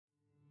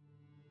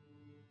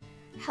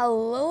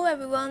Hello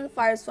everyone,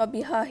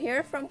 Farswabiha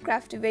here from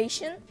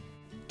Craftivation.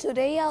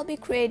 Today I'll be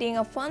creating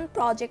a fun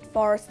project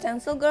for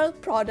StencilGirl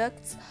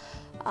products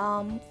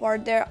for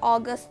their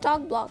August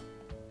stock block.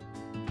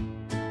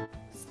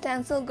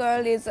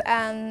 StencilGirl is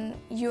an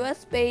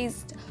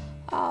US-based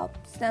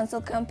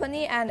stencil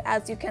company, and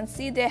as you can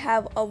see they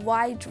have a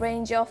wide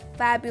range of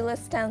fabulous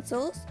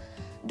stencils.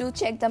 Do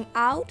check them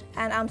out,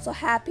 and I'm so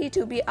happy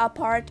to be a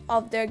part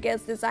of their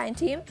guest design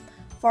team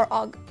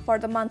for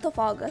the month of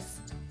August.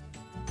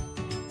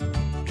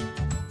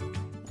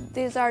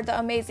 These are the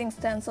amazing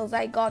stencils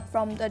I got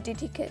from the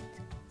DT kit.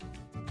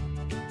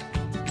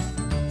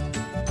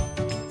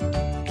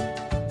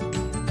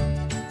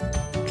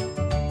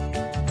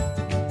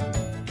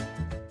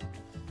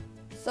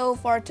 So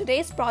for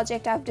today's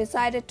project I've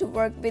decided to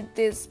work with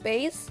this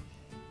base,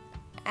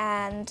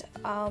 and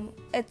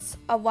it's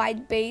a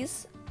white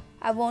base.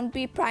 I won't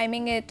be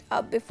priming it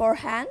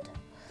beforehand.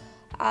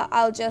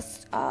 I'll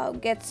just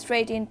get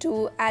straight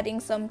into adding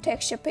some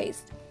texture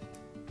paste.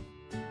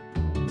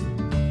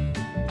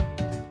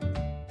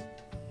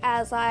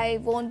 As I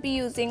won't be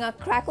using a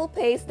Crackle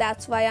paste,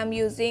 that's why I'm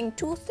using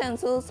two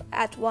stencils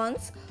at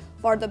once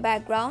for the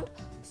background,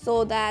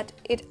 so that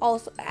it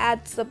also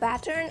adds the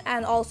pattern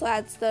and also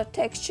adds the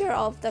texture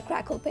of the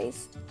Crackle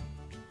paste.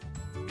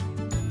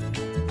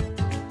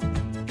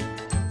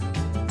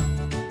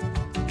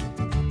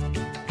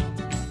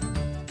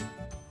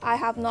 I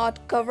have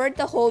not covered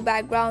the whole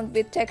background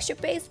with texture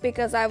paste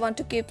because I want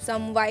to keep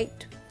some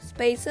white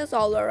spaces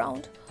all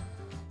around.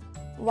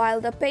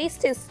 While the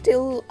paste is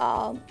still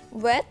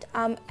wet,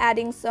 I'm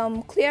adding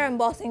some clear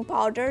embossing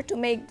powder to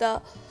make the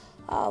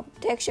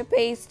texture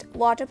paste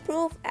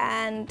waterproof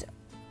and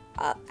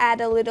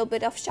add a little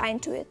bit of shine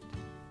to it.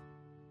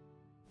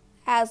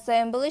 As the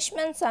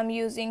embellishments, I'm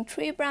using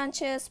tree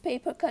branches,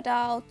 paper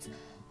cutouts,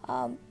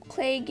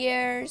 clay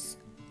gears,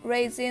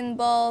 resin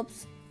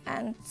bulbs,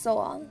 and so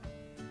on.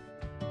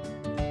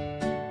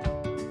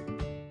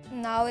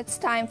 Now it's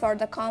time for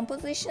the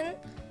composition.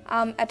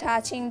 I'm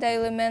attaching the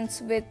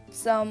elements with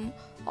some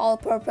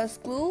all-purpose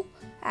glue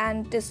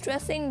and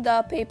distressing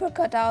the paper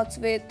cutouts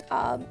with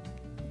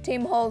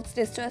Tim Holtz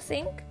Distress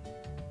ink.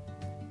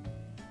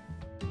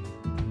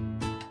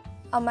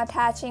 I'm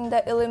attaching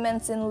the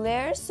elements in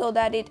layers so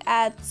that it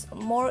adds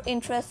more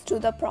interest to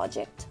the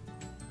project.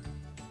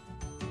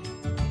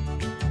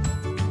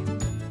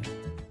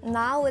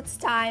 Now it's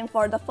time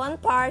for the fun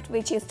part,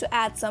 which is to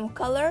add some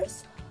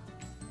colors.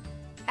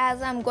 As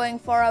I'm going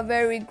for a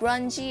very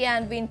grungy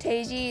and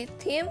vintagey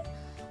theme,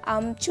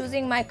 I'm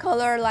choosing my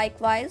color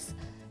likewise,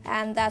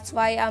 and that's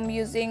why I'm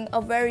using a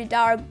very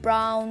dark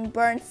brown,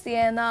 burnt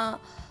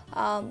sienna,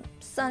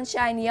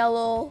 sunshine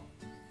yellow,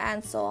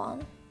 and so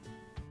on.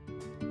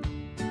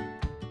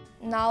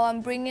 Now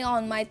I'm bringing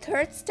on my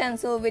third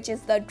stencil, which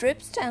is the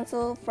drip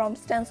stencil from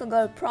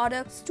StencilGirl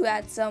products, to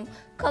add some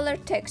color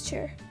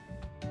texture.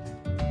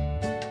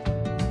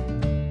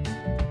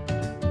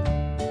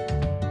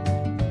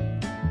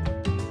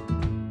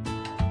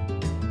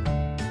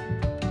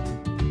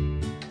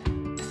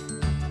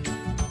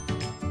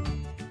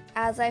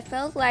 As I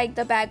felt like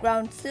the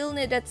background still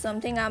needed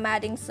something, I'm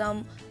adding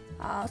some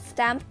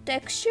stamped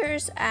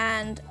textures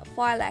and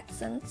foil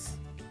accents.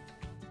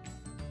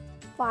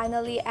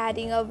 Finally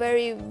adding a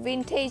very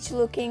vintage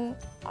looking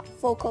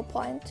focal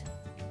point.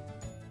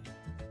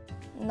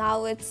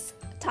 Now it's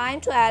time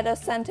to add a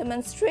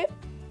sentiment strip,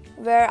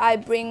 where I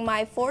bring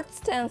my fourth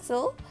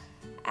stencil,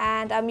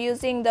 and I'm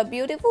using the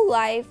Beautiful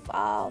Life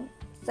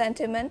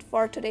sentiment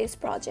for today's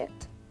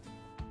project.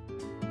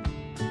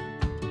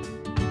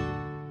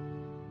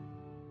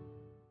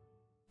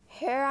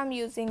 Here I'm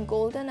using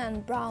golden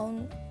and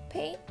brown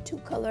paint to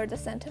color the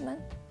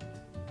sentiment.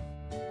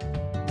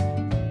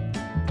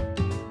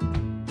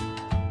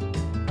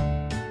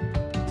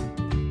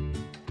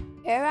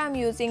 Here I'm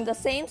using the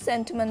same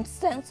sentiment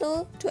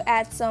stencil to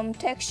add some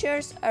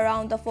textures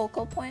around the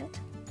focal point.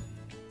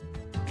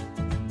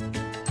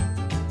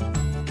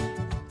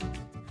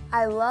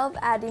 I love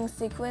adding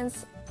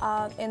sequins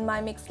in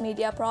my mixed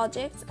media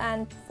projects,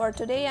 and for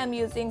today I'm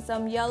using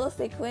some yellow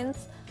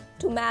sequins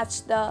to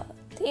match the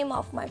theme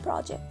of my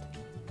project.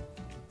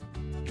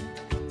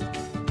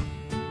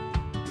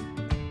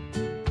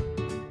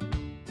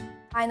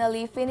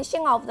 Finally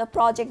finishing off the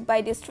project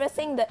by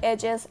distressing the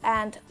edges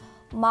and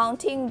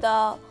mounting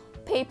the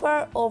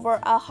paper over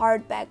a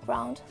hard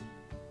background.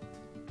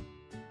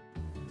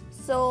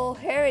 So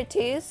here it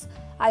is.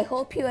 I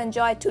hope you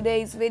enjoyed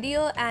today's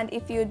video, and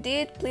if you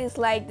did, please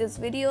like this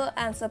video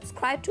and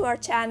subscribe to our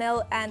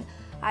channel, and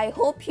I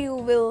hope you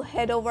will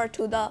head over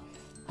to the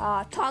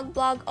talk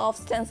blog of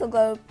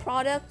StencilGirl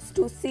products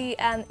to see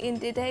an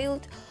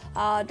in-detailed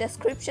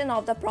description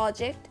of the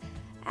project.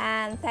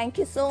 And thank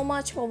you so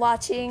much for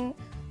watching.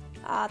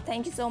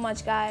 Thank you so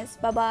much, guys.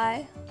 Bye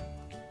bye.